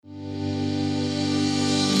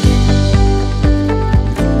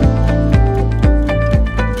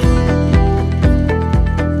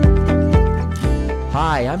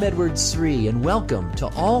I'm Edward Sri, and welcome to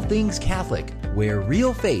All Things Catholic, where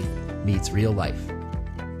real faith meets real life.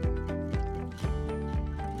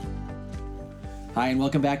 Hi, and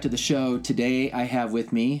welcome back to the show. Today I have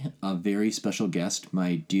with me a very special guest.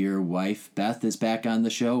 My dear wife, Beth, is back on the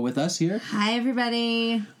show with us here. Hi,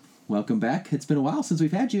 everybody. Welcome back. It's been a while since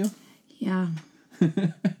we've had you. Yeah.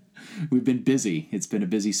 We've been busy. It's been a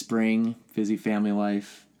busy spring, busy family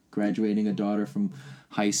life, graduating a daughter from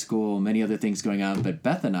high school, many other things going on. But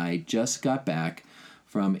Beth and I just got back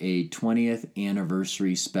from a 20th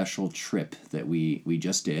anniversary special trip that we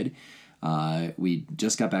just did. We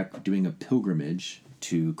just got back doing a pilgrimage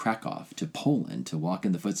to Krakow, to Poland, to walk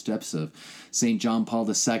in the footsteps of St. John Paul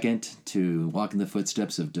II, to walk in the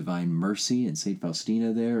footsteps of Divine Mercy and St.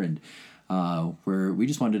 Faustina there, and where we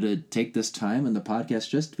just wanted to take this time in the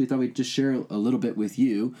podcast. We thought we'd just share a little bit with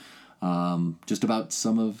you, just about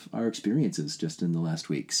some of our experiences just in the last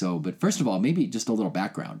week. So, but first of all, maybe just a little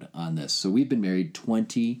background on this. So we've been married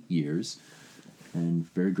 20 years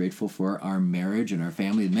and very grateful for our marriage and our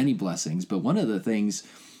family, many blessings. But one of the things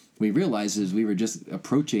we realized as we were just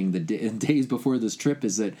approaching the days before this trip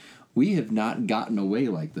is that we have not gotten away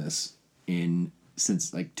like this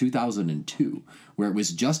since like 2002, where it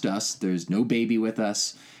was just us. There's no baby with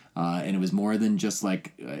us. And it was more than just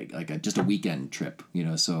just a weekend trip,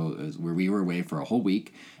 so it was where we were away for a whole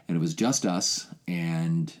week, and it was just us,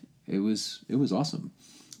 and it was awesome.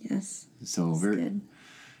 Yes. So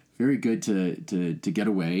very good to get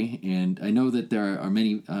away. And I know that there are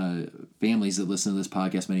many families that listen to this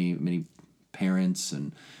podcast, many parents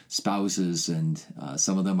and spouses, and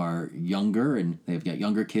some of them are younger and they've got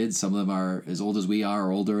younger kids. Some of them are as old as we are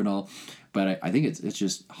or older and all. But I think it's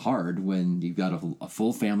just hard when you've got a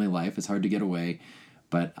full family life. It's hard to get away,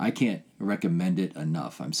 but I can't recommend it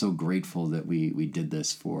enough. I'm so grateful that we did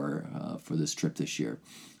this for this trip this year.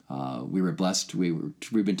 We were blessed. We've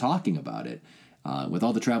been talking about it. With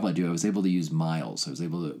all the travel I do, I was able to use miles. I was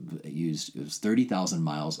able to use, it was 30,000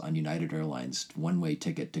 miles on United Airlines one-way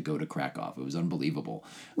ticket to go to Krakow. It was unbelievable.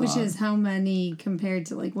 Which is how many compared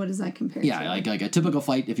to, what does that compare to? Yeah, like a typical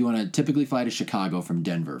flight, if you want to typically fly to Chicago from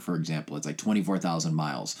Denver, for example, it's like 24,000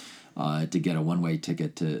 miles to get a one-way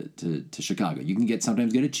ticket to Chicago. You can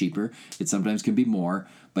sometimes get it cheaper. It sometimes can be more.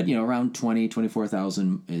 But, around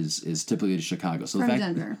 24,000 is typically to Chicago. So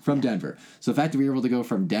Denver. Denver. So the fact that we were able to go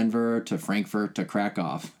from Denver to Frankfurt to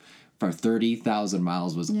Krakow for 30,000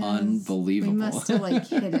 miles was unbelievable. We must have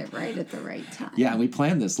hit it right at the right time. Yeah, we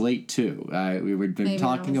planned this late too. We were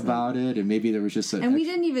talking about it, and maybe there was just and we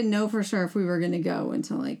didn't even know for sure if we were going to go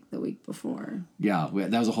until the week before. Yeah,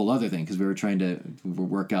 that was a whole other thing because we were trying to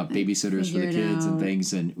work out babysitters for the kids and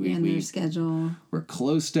things, and their schedule. We're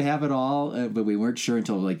close to have it all, but we weren't sure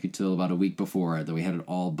until about a week before that we had it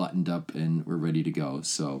all buttoned up and we're ready to go.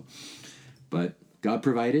 So, but God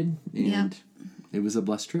provided, and it was a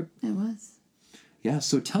blessed trip. It was. Yeah,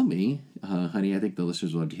 so tell me, honey, I think the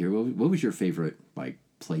listeners would love to hear, what was your favorite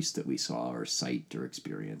place that we saw or sight or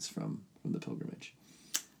experience from the pilgrimage?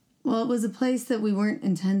 Well, it was a place that we weren't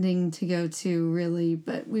intending to go to, really,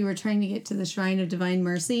 but we were trying to get to the Shrine of Divine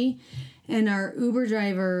Mercy, and our Uber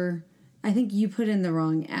driver, I think you put in the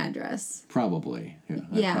wrong address. Probably.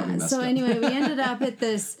 Yeah. So anyway, we ended up at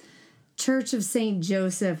this Church of St.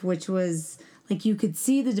 Joseph, which was... you could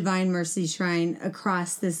see the Divine Mercy Shrine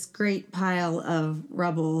across this great pile of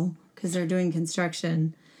rubble because they're doing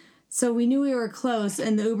construction. So we knew we were close,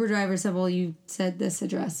 and the Uber driver said, well, you said this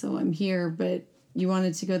address, so I'm here, but you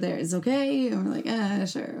wanted to go there. Is okay? And we're like,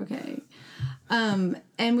 sure, okay.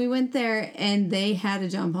 And we went there, and they had a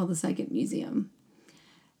John Paul II museum.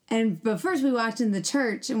 But first we walked in the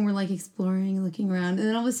church, and we're exploring, looking around, and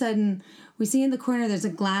then all of a sudden we see in the corner there's a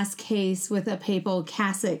glass case with a papal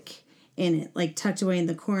cassock in it, tucked away in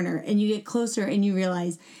the corner. And you get closer and you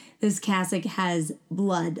realize this cassock has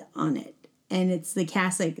blood on it. And it's the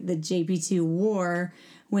cassock that JP2 wore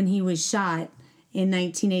when he was shot in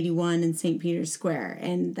 1981 in St. Peter's Square.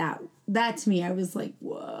 And that to me, I was like,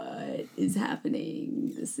 what is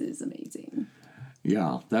happening? This is amazing.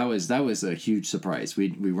 Yeah, that was a huge surprise. We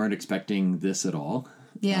weren't expecting this at all.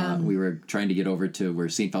 Yeah. We were trying to get over to where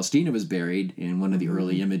St. Faustina was buried in one of the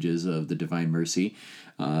early images of the Divine Mercy.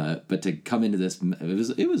 But to come into this,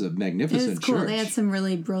 it was a magnificent church. It was cool. Church. They had some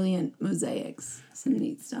really brilliant mosaics, some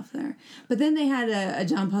neat stuff there. But then they had a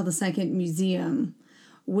John Paul II museum,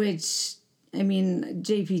 which,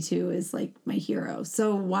 JP2 is my hero.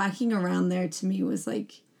 So walking around there to me was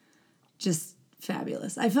just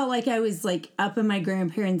fabulous. I felt like I was up in my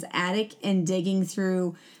grandparents' attic and digging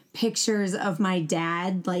through pictures of my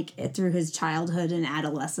dad, through his childhood and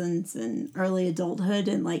adolescence and early adulthood,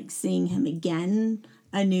 and seeing him again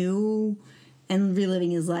anew and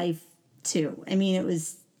reliving his life too. I mean, it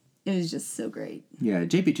was just so great. Yeah,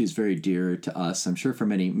 JP2 is very dear to us. I'm sure for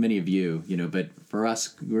many of you, but for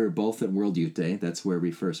us, we were both at World Youth Day. That's where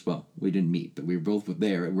we we didn't meet, but we were both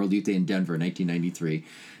there at World Youth Day in Denver in 1993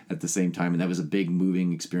 at the same time. And that was a big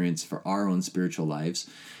moving experience for our own spiritual lives.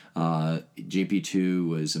 JP2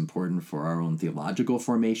 was important for our own theological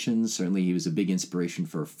formations. Certainly he was a big inspiration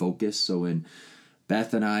for Focus. So when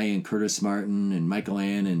Beth and I and Curtis Martin and Michael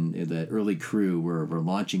Ann and the early crew were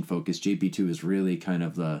launching Focus, JP2 is really kind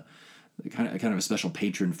of a special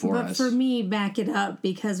patron for us. But for me, back it up,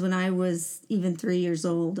 because when I was even 3 years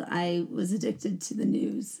old, I was addicted to the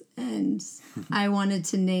news. And I wanted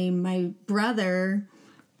to name my brother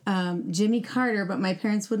Jimmy Carter, but my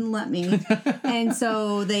parents wouldn't let me. And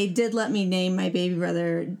so they did let me name my baby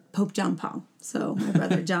brother Pope John Paul. So my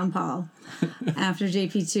brother John Paul, after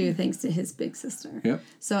JP2, thanks to his big sister. Yep.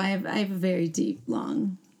 So I have a very deep,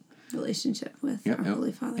 long relationship with our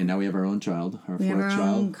Holy Father. And now we have our own child, our we fourth have our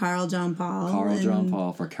child. Own Carl John Paul. Carl John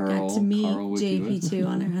Paul for Carol. Got to meet Carl JP2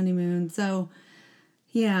 on our honeymoon. So,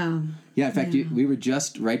 yeah. Yeah, in fact, we were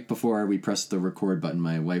just right before we pressed the record button.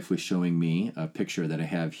 My wife was showing me a picture that I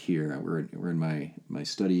have here. We're in my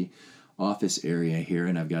study office area here,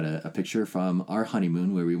 and I've got a picture from our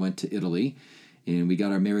honeymoon where we went to Italy, and we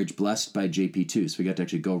got our marriage blessed by JP2. So we got to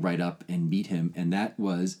actually go right up and meet him, and that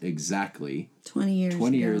was exactly 20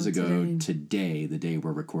 years ago today, the day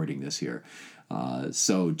we're recording this here.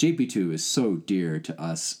 So JP2 is so dear to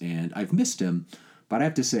us, and I've missed him. But I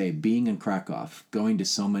have to say, being in Krakow, going to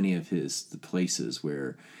so many of the places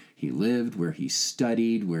where he lived, where he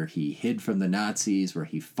studied, where he hid from the Nazis, where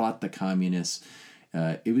he fought the communists,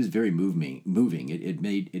 it was very moving. It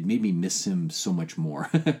made me miss him so much more,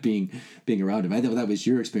 being around him. I thought that was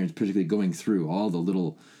your experience, particularly going through all the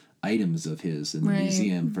little items of his in the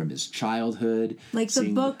museum from his childhood. Like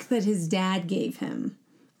the book that his dad gave him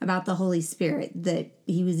about the Holy Spirit that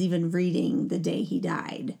he was even reading the day he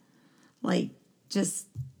died. Like, just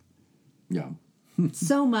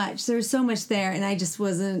so much. There was so much there, and I just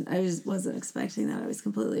wasn't expecting that. I was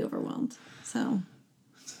completely overwhelmed. So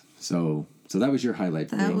that was your highlight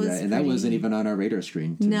thing, and that wasn't even on our radar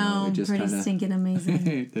screen. No, it just pretty stinking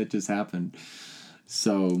amazing. That just happened.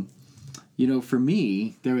 So, for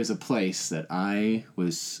me, there was a place that I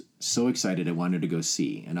was so excited I wanted to go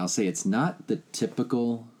see, and I'll say it's not the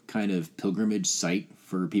typical kind of pilgrimage site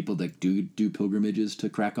for people that do pilgrimages to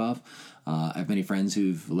Krakow. I have many friends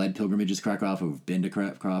who've led pilgrimages to Krakow, who've been to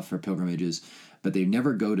Krakow for pilgrimages, but they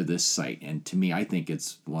never go to this site. And to me, I think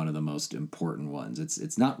it's one of the most important ones.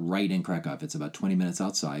 It's not right in Krakow. It's about 20 minutes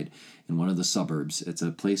outside in one of the suburbs. It's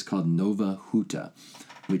a place called Nowa Huta,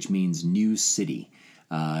 which means new city.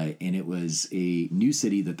 And it was a new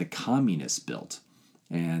city that the communists built.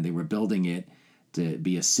 And they were building it to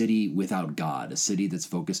be a city without God, a city that's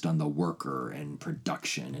focused on the worker and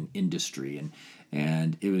production and industry.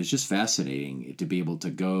 And it was just fascinating to be able to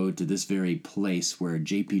go to this very place where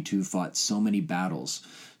JP2 fought so many battles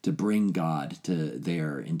to bring God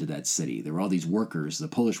into that city. There were all these workers, the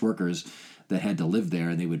Polish workers, that had to live there,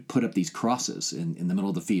 and they would put up these crosses in the middle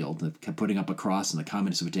of the field. They kept putting up a cross, and the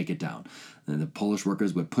communists would take it down. And the Polish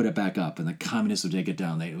workers would put it back up, and the communists would take it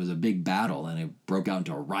down. It was a big battle, and it broke out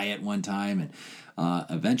into a riot one time. And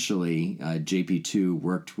eventually, JP2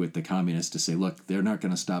 worked with the communists to say, look, they're not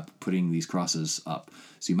going to stop putting these crosses up,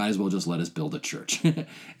 so you might as well just let us build a church. And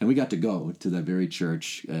we got to go to that very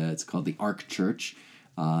church. It's called the Ark Church.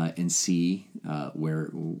 And see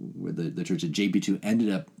where the church that JP2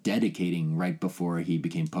 ended up dedicating right before he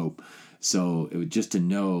became Pope. So it was just to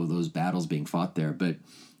know those battles being fought there. But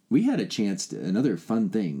we had a chance another fun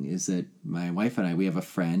thing is that my wife and I, we have a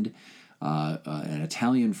friend, an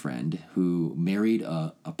Italian friend who married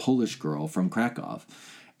a Polish girl from Krakow.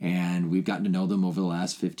 And we've gotten to know them over the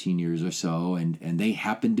last 15 years or so. And they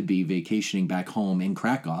happened to be vacationing back home in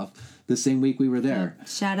Krakow the same week we were there.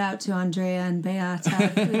 Shout out to Andrea and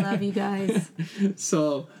Beata. We love you guys.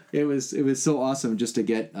 So it was so awesome just to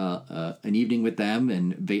get an evening with them,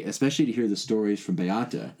 and especially to hear the stories from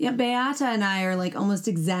Beata. Yeah, Beata and I are like almost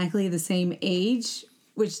exactly the same age,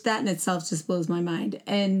 which that in itself just blows my mind.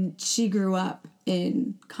 And she grew up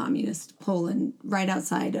in communist Poland right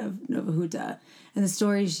outside of Nowa Huta. And the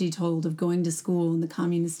stories she told of going to school and the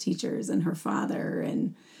communist teachers and her father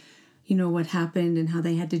and, what happened and how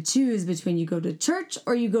they had to choose between you go to church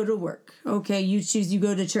or you go to work. Okay, you choose, you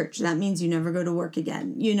go to church. That means you never go to work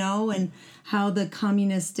again, and how the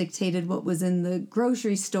communists dictated what was in the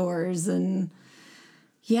grocery stores and,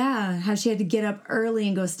 how she had to get up early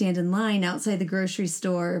and go stand in line outside the grocery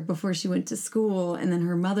store before she went to school. And then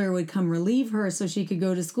her mother would come relieve her so she could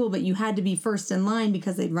go to school. But you had to be first in line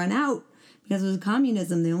because they'd run out because it was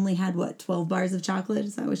communism. They only had, 12 bars of chocolate?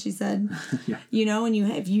 Is that what she said? Yeah. And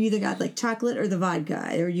if you either got like chocolate or the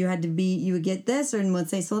vodka, or you would get this, or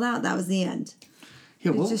once they sold out, that was the end.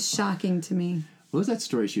 Yeah, It's just shocking to me. What was that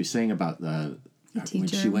story she was saying about the when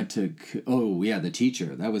she went to? Oh yeah, the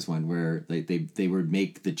teacher. That was one where they would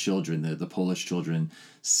make the children, the Polish children,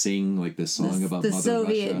 sing like this song about the Mother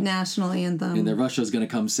Soviet Russia. national anthem. And that Russia's going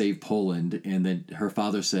to come save Poland. And then her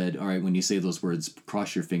father said, all right, when you say those words,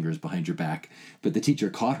 cross your fingers behind your back. But the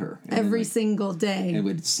teacher caught her. Every single day. And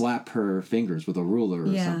would slap her fingers with a ruler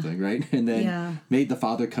or something, right? And then made the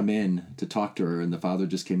father come in to talk to her. And the father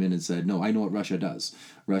just came in and said, no, I know what Russia does.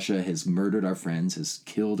 Russia has murdered our friends, has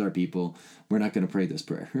killed our people. We're not going to pray this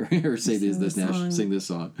prayer or say sing this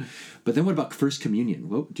song. But then what about First Communion?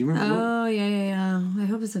 Do you remember? Oh, yeah. I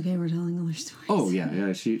hope it's okay we're telling all our stories. Oh,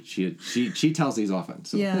 yeah. She tells these often.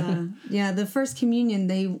 So. Yeah. The First Communion,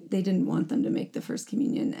 they didn't want them to make the First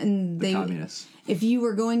Communion. And the communists. If you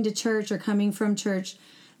were going to church or coming from church,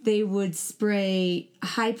 they would spray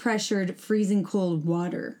high-pressured, freezing cold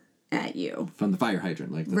water at you. From the fire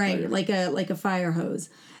hydrant. Like a fire hose.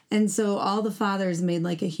 And so all the fathers made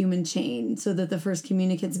like a human chain so that the First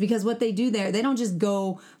Communicants, because what they do there, they don't just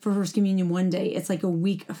go for First Communion one day. It's like a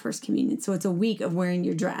week of First Communion. So it's a week of wearing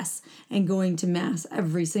your dress and going to Mass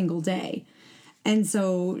every single day. And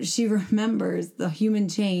so she remembers the human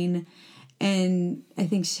chain, and I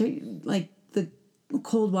think the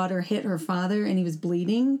cold water hit her father and he was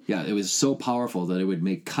bleeding. Yeah, it was so powerful that it would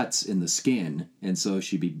make cuts in the skin, and so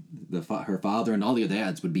her father and all the other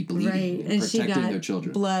dads would be bleeding and protecting their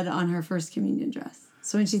children. Blood on her First Communion dress.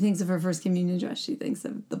 So when she thinks of her First Communion dress, she thinks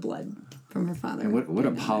of the blood from her father. And what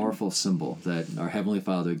a powerful symbol that our Heavenly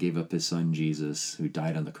Father gave up His Son Jesus, who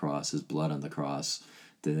died on the cross, His blood on the cross,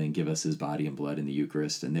 to then give us His body and blood in the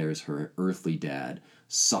Eucharist. And there's her earthly dad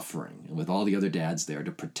suffering, and with all the other dads there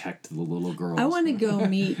to protect the little girls. I want to go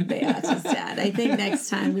meet Beata's dad. I think next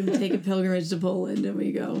time we would take a pilgrimage to Poland and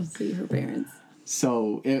we go see her parents.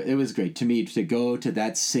 So it was great to me to go to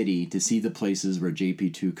that city, to see the places where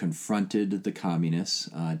JP2 confronted the communists,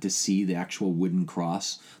 to see the actual wooden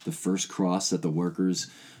cross, the first cross that the workers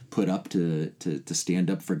put up to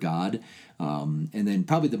stand up for God. And then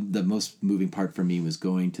probably the most moving part for me was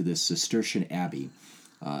going to this Cistercian abbey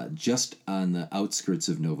just on the outskirts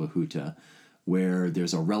of Nowa Huta, where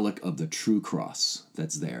there's a relic of the true cross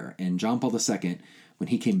that's there. And John Paul II, when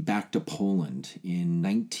he came back to Poland in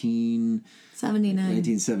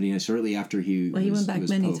 1979, shortly after he went back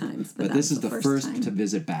many Pope. times. But this is the first to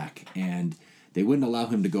visit back. And they wouldn't allow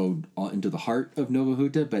him to go into the heart of Nowa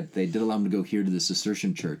Huta, but they did allow him to go here to the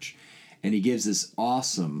Cistercian church. And he gives this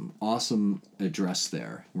awesome address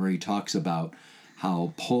there where he talks about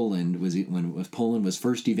how Poland when Poland was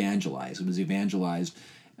first evangelized. It was evangelized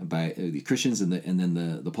by the Christians, and then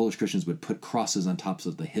the Polish Christians would put crosses on tops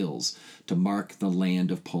of the hills to mark the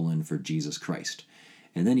land of Poland for Jesus Christ.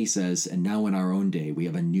 And then he says, and now in our own day, we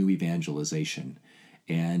have a new evangelization.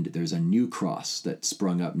 And there's a new cross that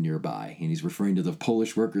sprung up nearby. And he's referring to the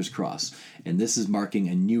Polish Workers' Cross. And this is marking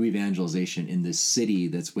a new evangelization in this city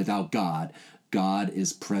that's without God. God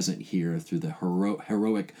is present here through the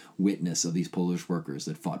heroic witness of these Polish workers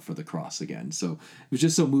that fought for the cross again. So it was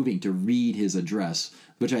just so moving to read his address,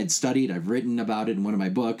 which I'd studied. I've written about it in one of my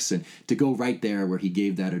books. And to go right there where he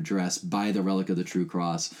gave that address by the relic of the true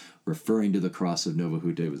cross, referring to the cross of Nowa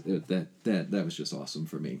Huta, that was just awesome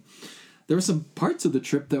for me. There were some parts of the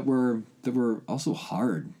trip that were also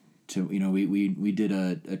hard. We did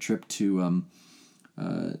a trip to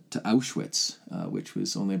Auschwitz, which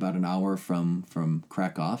was only about an hour from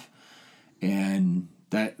Krakow, and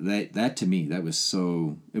that to me, that was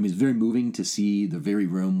so. It was very moving to see the very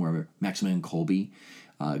room where Maximilian Kolbe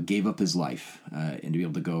gave up his life, and to be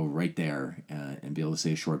able to go right there and be able to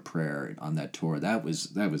say a short prayer on that tour. That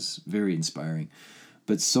was very inspiring.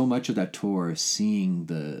 But so much of that tour, seeing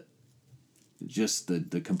the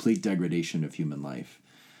complete degradation of human life.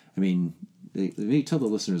 I mean, they tell the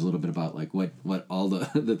listeners a little bit about like what all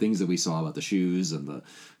the things that we saw about the shoes and the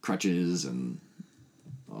crutches and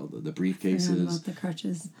all the briefcases. About the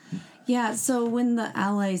crutches. Yeah, so when the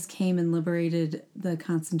Allies came and liberated the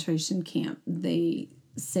concentration camp, they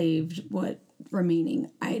saved what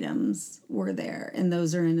remaining items were there, and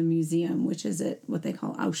those are in a museum, which is at what they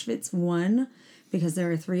call Auschwitz I, because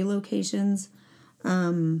there are 3 locations.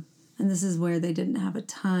 And this is where they didn't have a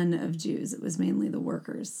ton of Jews. It was mainly the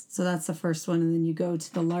workers. So that's the first one. And then you go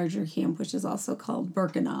to the larger camp, which is also called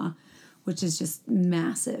Birkenau, which is just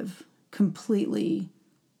massive, completely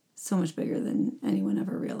so much bigger than anyone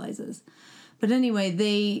ever realizes. But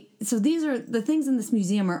anyway, so these are the things in this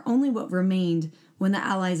museum are only what remained when the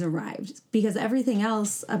Allies arrived, because everything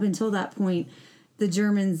else up until that point, the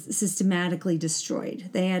Germans systematically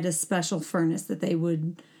destroyed. They had a special furnace that they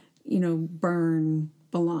would, burn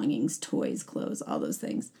belongings, toys, clothes, all those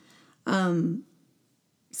things. So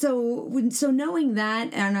knowing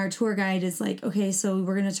that, and our tour guide is like, okay, so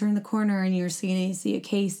we're going to turn the corner and you're going to see a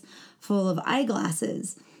case full of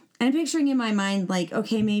eyeglasses. And I'm picturing in my mind, like,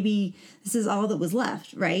 okay, maybe this is all that was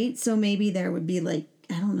left, right? So maybe there would be like,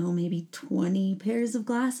 I don't know, maybe 20 pairs of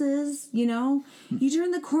glasses, You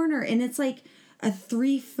turn the corner and it's like a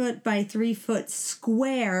 3 foot by 3 foot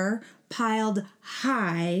square piled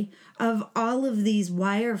high of all of these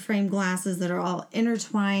wireframe glasses that are all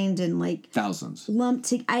intertwined and like thousands lumped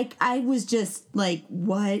together. I was just like,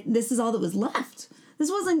 what? This is all that was left.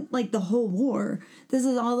 This wasn't like the whole war. This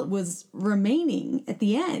is all that was remaining at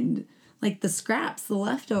the end, like the scraps, the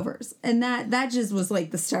leftovers. And that just was like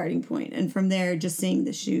the starting point. And from there, just seeing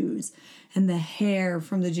the shoes and the hair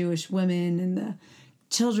from the Jewish women and the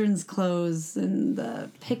children's clothes and the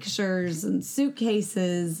pictures and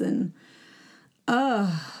suitcases and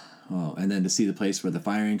and then to see the place where the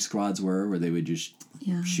firing squads were, where they would just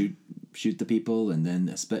shoot the people, and then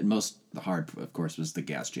the hard, of course, was the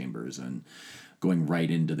gas chambers and going right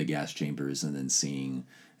into the gas chambers, and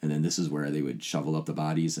then this is where they would shovel up the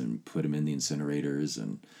bodies and put them in the incinerators,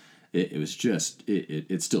 and it was just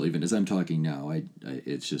it's still, even as I'm talking now,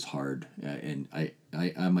 it's just hard, and I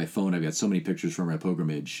on my phone I've got so many pictures from our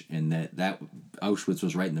pilgrimage, and that Auschwitz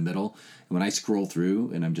was right in the middle, and when I scroll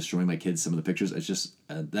through and I'm just showing my kids some of the pictures, it's just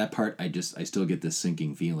that part I still get this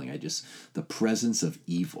sinking feeling, the presence of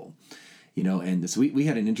evil, and so we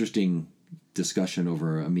had an interesting discussion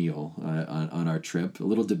over a meal on our trip, a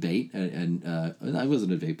little debate, and I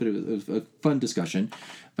wasn't a debate, but it was a fun discussion.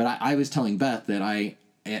 But I was telling Beth that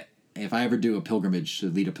if I ever do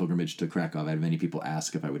lead a pilgrimage to Krakow, I had many people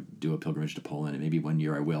ask if I would do a pilgrimage to Poland, and maybe one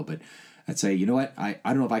year I will, but I'd say, you know what, I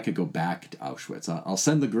don't know if I could go back to Auschwitz. I'll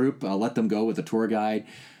send the group, I'll let them go with a tour guide,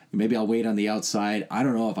 maybe I'll wait on the outside. I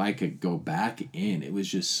don't know if I could go back in. It was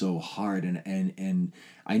just so hard, and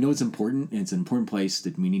I know it's important, and it's an important place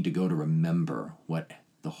that we need to go to remember what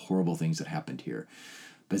the horrible things that happened here.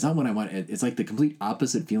 But it's not what I want. It's like the complete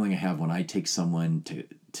opposite feeling I have when I take someone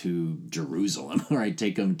to Jerusalem, or I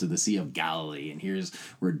take them to the Sea of Galilee, and here's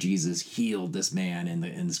where Jesus healed this man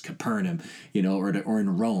in this Capernaum, or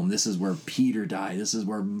in Rome. This is where Peter died. This is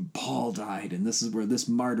where Paul died, and this is where this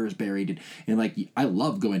martyr is buried. And like, I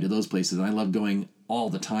love going to those places, and I love going all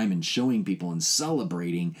the time and showing people and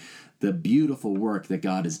celebrating the beautiful work that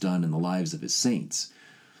God has done in the lives of his saints.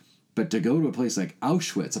 But to go to a place like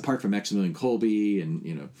Auschwitz, apart from Maximilian Kolbe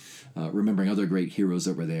and remembering other great heroes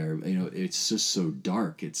that were there, it's just so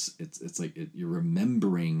dark. It's like you're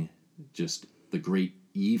remembering just the great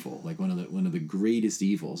evil, like one of the greatest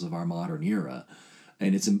evils of our modern era.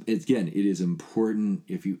 And it is important.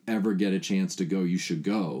 If you ever get a chance to go, you should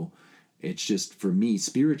go. It's just, for me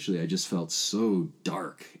spiritually, I just felt so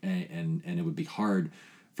dark, and it would be hard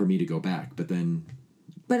for me to go back.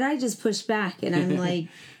 But I just pushed back, and I'm like,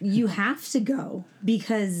 you have to go,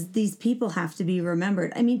 because these people have to be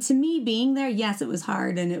remembered. I mean, to me, being there, yes, it was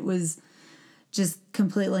hard, and it was just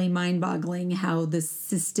completely mind-boggling how the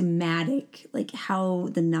systematic, like how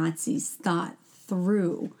the Nazis thought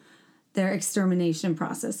through their extermination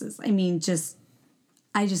processes. I mean,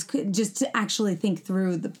 I just could, just to actually think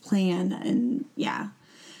through the plan, and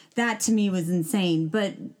that to me was insane.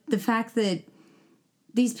 But the fact that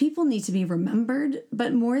these people need to be remembered,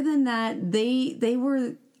 but more than that, they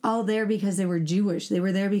were all there because they were Jewish. They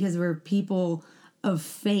were there because they were people of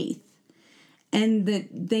faith. And that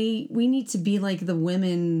we need to be like the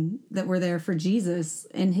women that were there for Jesus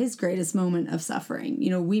in his greatest moment of suffering,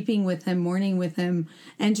 weeping with him, mourning with him,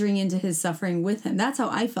 entering into his suffering with him. That's how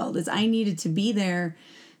I felt, is I needed to be there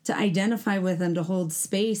to identify with them, to hold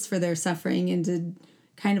space for their suffering, and to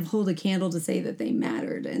kind of hold a candle to say that they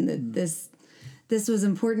mattered, and that this was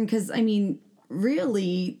important. Because, I mean,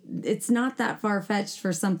 really, it's not that far-fetched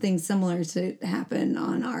for something similar to happen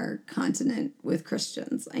on our continent with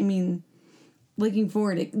Christians. I mean, looking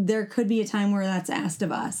forward, there could be a time where that's asked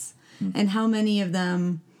of us. And how many of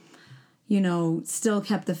them, still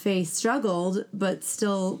kept the faith, struggled, but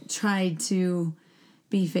still tried to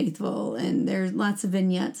be faithful. And there's lots of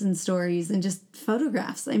vignettes and stories and just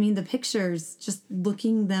photographs. I mean, the pictures, just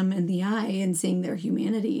looking them in the eye and seeing their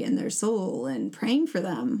humanity and their soul and praying for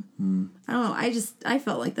them. I don't know. I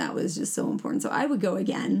felt like that was just so important. So I would go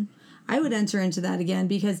again. I would enter into that again,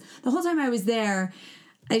 because the whole time I was there,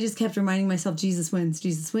 I just kept reminding myself, Jesus wins,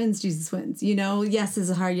 Jesus wins, Jesus wins. Yes, this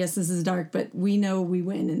is hard. Yes, this is dark, but we know we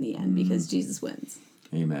win in the end because Jesus wins.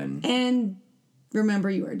 Amen. And remember,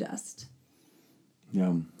 you are dust.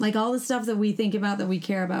 Yeah. Like all the stuff that we think about, that we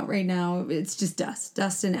care about right now, it's just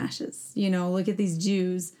dust and ashes. You know, look at these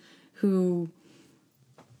Jews who,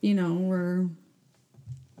 you know, were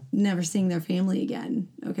never seeing their family again.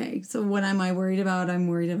 Okay, so what am I worried about? I'm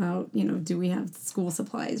worried about, you know, do we have school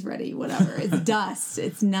supplies ready? Whatever. It's dust.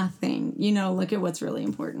 It's nothing. You know, look at what's really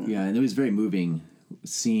important. Yeah, and it was very moving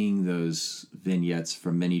seeing those vignettes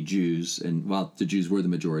from many Jews. And while the Jews were the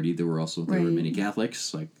majority, there were many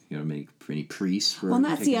Catholics, like, you know, many priests. Well, and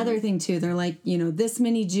that's the other thing too. They're like, you know, this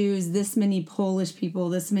many Jews, this many Polish people,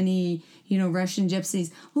 this many, you know, Russian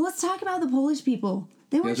gypsies. Well, let's talk about the Polish people.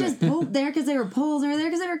 They weren't just there because they were Poles. They were there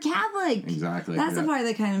because they were Catholic. Exactly. That's the part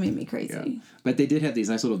that kind of made me crazy. Yeah. But they did have these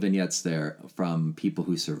nice little vignettes there from people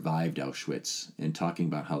who survived Auschwitz and talking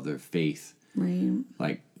about how their faith,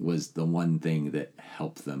 like, was the one thing that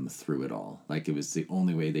helped them through it all. Like, it was the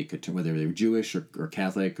only way they could, whether they were Jewish or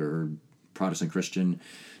Catholic or Protestant Christian,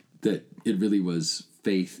 that it really was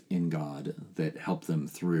faith in God that helped them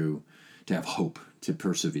through, to have hope, to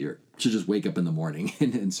persevere, to just wake up in the morning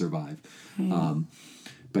and survive.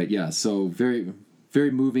 But yeah, so very, very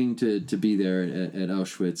moving to be there at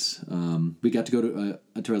Auschwitz. We got to go to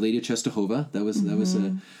Our Lady of Czestochowa.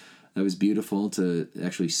 That was beautiful to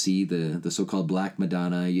actually see the so-called Black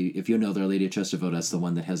Madonna. If you know Our Lady of Czestochowa, that's the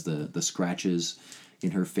one that has the scratches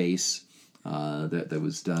in her face. That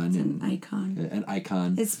was done. It's an icon. An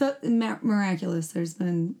icon. It's miraculous. There's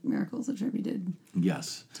been miracles attributed.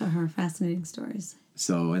 Yes. To her fascinating stories.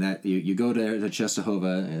 So, and that you go to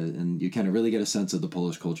Czestochowa and you kind of really get a sense of the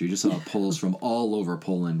Polish culture. You just saw Poles from all over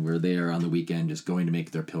Poland were there on the weekend, just going to make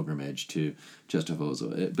their pilgrimage to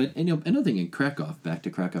Czestochowa. But, you know, another thing in Krakow, back to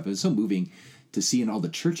Krakow, it was so moving to see in all the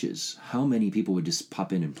churches how many people would just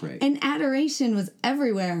pop in and pray. And adoration was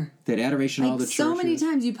everywhere. That adoration, all the churches. So many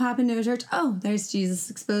times you pop into a church, oh, there's Jesus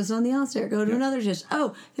exposed on the altar. Go to another church,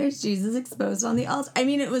 oh, there's Jesus exposed on the altar. I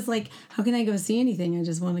mean, it was like, how can I go see anything? I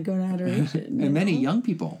just want to go to adoration. And many young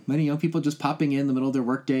people just popping in the middle of their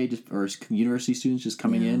workday, or university students just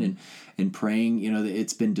coming in and praying. You know,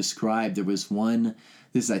 it's been described. There was one.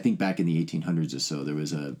 This is, I think, back in the 1800s or so. There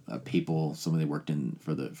was a papal, someone that worked in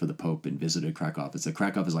for the Pope and visited Krakow. It's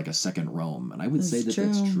Krakow is like a second Rome, and I would say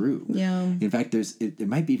that's true. Yeah. In fact, there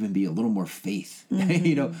might even be a little more faith,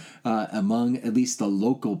 you know, among at least the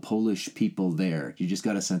local Polish people there. You just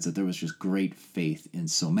got a sense that there was just great faith in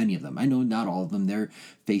so many of them. I know not all of them. They're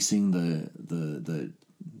facing the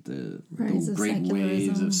great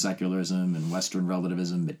waves of secularism and Western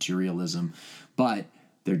relativism, materialism, but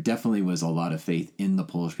there definitely was a lot of faith in the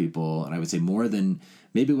Polish people, and I would say more than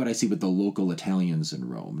maybe what I see with the local Italians in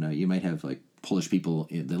Rome. Now, you might have like Polish people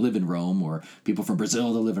that live in Rome, or people from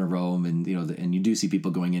Brazil that live in Rome, and you know, and you do see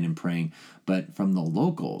people going in and praying. But from the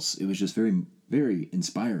locals, it was just very, very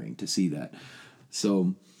inspiring to see that.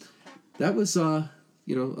 So that was,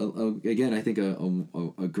 you know, again, I think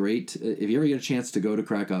a great. If you ever get a chance to go to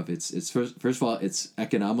Krakow, it's first of all, it's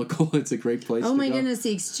economical. It's a great place. Oh my goodness,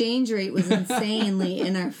 the exchange rate was insanely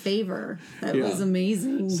in our favor. That was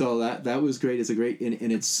amazing. So that was great. It's a great,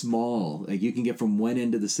 and it's small. Like, you can get from one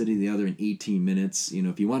end of the city to the other in 18 minutes. You know,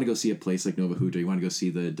 if you want to go see a place like Nowa Huta, you want to go see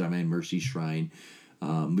the Divine Mercy Shrine.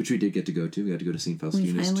 Which we did get to go to. We got to go to St.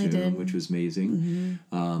 Faustina's tomb, which was amazing.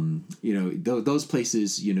 You know, those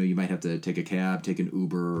places, you know, you might have to take a cab, take an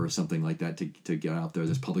Uber or something like that to get out there.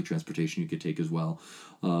 There's public transportation you could take as well.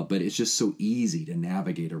 But it's just so easy to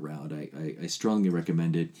navigate around. I strongly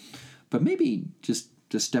recommend it. But maybe just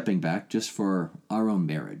stepping back just for our own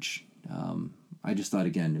marriage. I just thought,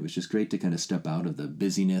 again, it was just great to kind of step out of the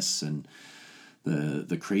busyness and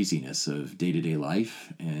the craziness of day-to-day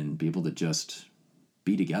life and be able to just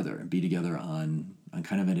be together on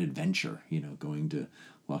kind of an adventure, you know, going to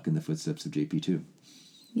walk in the footsteps of JP2.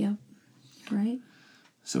 Yep. Right.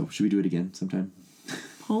 So should we do it again sometime?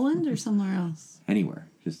 Poland or somewhere else? Anywhere.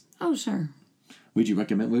 Just. Oh, sure. Would you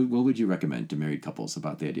recommend? What would you recommend to married couples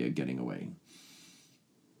about the idea of getting away?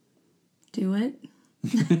 Do it.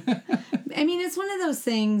 I mean, it's one of those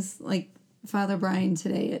things, like Father Brian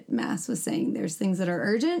today at Mass was saying, there's things that are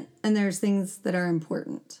urgent and there's things that are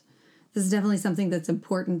important. This is definitely something that's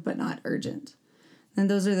important but not urgent. And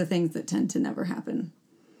those are the things that tend to never happen.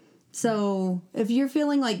 So if you're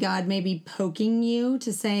feeling like God may be poking you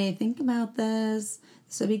to say, think about this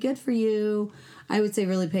would be good for you, I would say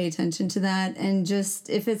really pay attention to that. And just,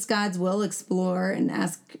 if it's God's will, explore and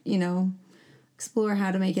ask, you know, explore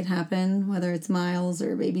how to make it happen, whether it's miles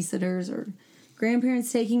or babysitters or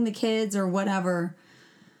grandparents taking the kids or whatever.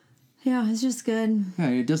 Yeah, it's just good. Yeah,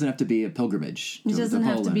 it doesn't have to be a pilgrimage. It doesn't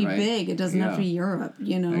have Poland, to be right? big. It doesn't have to be Europe,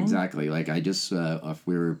 Exactly. Like I just, if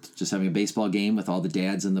we were just having a baseball game with all the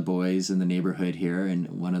dads and the boys in the neighborhood here, and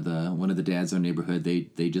one of the dads in our neighborhood,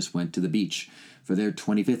 they just went to the beach for their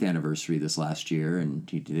 25th anniversary this last year, and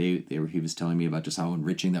he was telling me about just how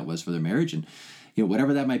enriching that was for their marriage, and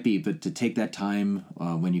whatever that might be, but to take that time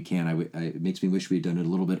when you can, it makes me wish we'd done it a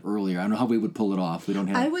little bit earlier. I don't know how we would pull it off. We don't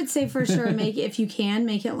have. I would say for sure if you can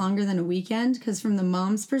make it longer than a weekend, because from the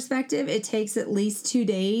mom's perspective, it takes at least 2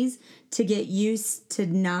 days to get used to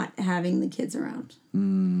not having the kids around,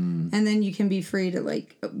 and then you can be free to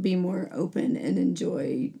be more open and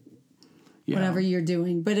enjoy whatever you're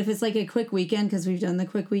doing. But if it's like a quick weekend, because we've done the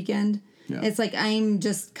quick weekend. Yeah. It's like I'm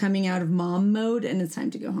just coming out of mom mode and it's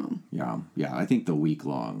time to go home. Yeah. I think the week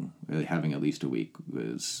long, having at least a week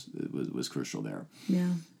was crucial there. Yeah.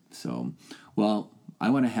 So, well,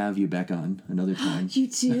 I want to have you back on another time. You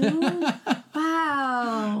do?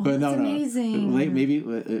 Wow. But that's amazing. Maybe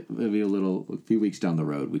a few weeks down the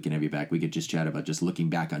road, we can have you back. We could just chat about just looking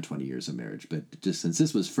back on 20 years of marriage. But just since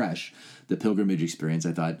this was fresh, the pilgrimage experience,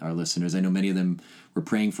 I thought our listeners, I know many of them were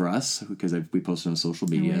praying for us because we posted on social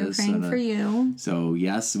media. And we were praying for you. So,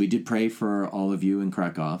 yes, we did pray for all of you in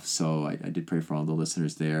Krakow. So I did pray for all the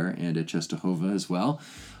listeners there and at Czestochowa as well.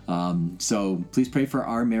 So please pray for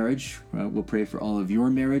our marriage. We'll pray for all of your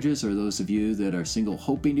marriages, or those of you that are single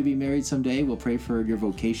hoping to be married someday. We'll pray for your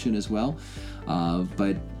vocation as well.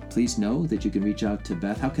 But please know that you can reach out to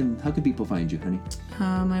Beth. How can people find you, honey?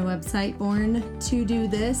 My website,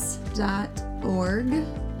 borntodotthis.org.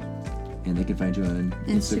 And they can find you on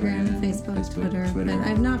Instagram, Facebook, Twitter. But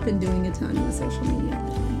I've not been doing a ton with social media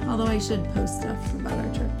lately. Although I should post stuff about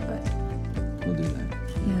our trip, but we'll do that.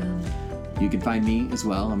 Yeah. You can find me as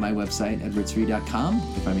well on my website, edwardsree.com. You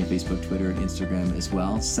can find me on Facebook, Twitter, Instagram as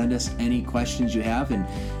well. Send us any questions you have, and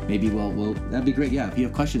maybe we'll that'd be great. Yeah, if you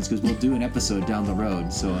have questions, because we'll do an episode down the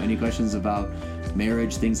road. So any questions about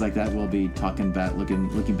marriage, things like that, we'll be talking about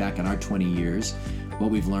looking back on our 20 years, what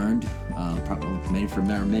we've learned, probably from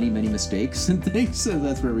our many mistakes and things. So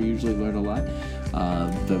that's where we usually learn a lot.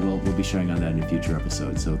 But we'll be sharing on that in a future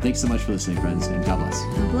episode. So thanks so much for listening, friends, and God bless.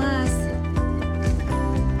 God bless.